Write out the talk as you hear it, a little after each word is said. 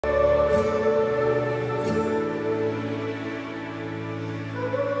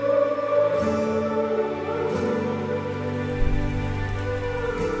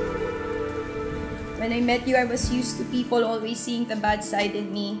When I met you, I was used to people always seeing the bad side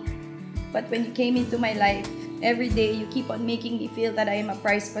in me. But when you came into my life, every day you keep on making me feel that I am a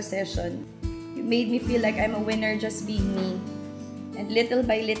prized possession. You made me feel like I'm a winner just being me. And little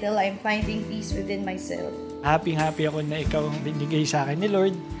by little, I'm finding peace within myself. Happy ako na ikaw ang binigay sa akin ni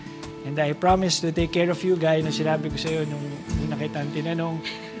Lord. And I promise to take care of you, gaya na sinabi ko sa iyo nung nakita ang tinanong.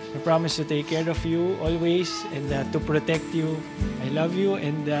 I promise to take care of you always and to protect you. I love you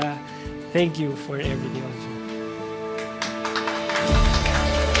and thank you for everything also.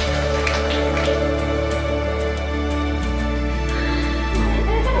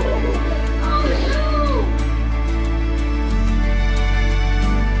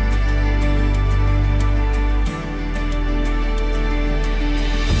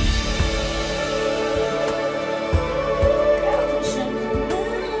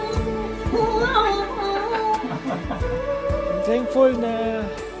 Thankful na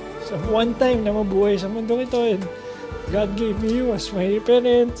sa one time na mabuhay sa mundong ito and God gave me you as my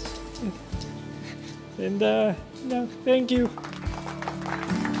parents. And thank you.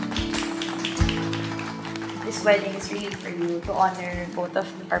 This wedding is really for you to honor both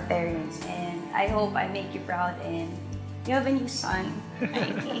of our parents, and I hope I make you proud and you have a new son.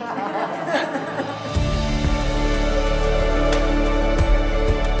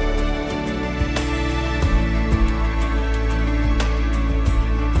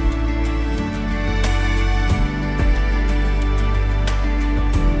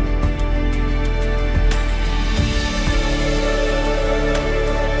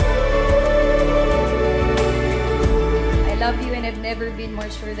 I've never been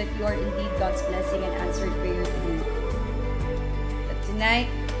more sure that you are indeed God's blessing and answered prayer to me. But tonight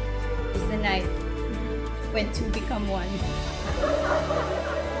is the night when two become one.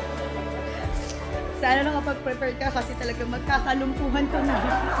 Sana nakapag-prepare ka kasi talaga magkakalumpuhan ka na.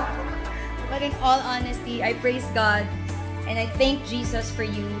 But in all honesty, I praise God and I thank Jesus for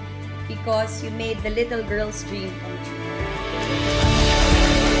you because you made the little girl's dream come true.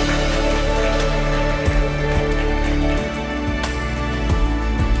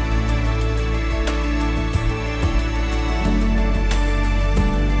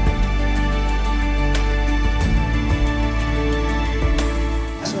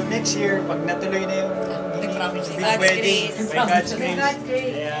 Next year, pag natuloy na yung big wedding, by God's grace.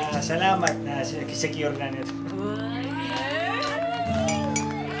 Kaya salamat na secure na nito.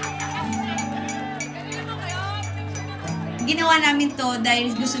 Ginawa namin to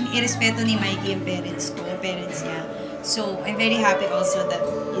dahil gusto irespeto ni Mikey yung parents niya. So, I'm very happy also that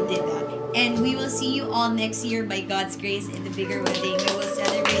you did that. And we will see you all next year by God's grace in the bigger wedding. We will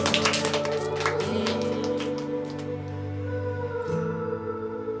celebrate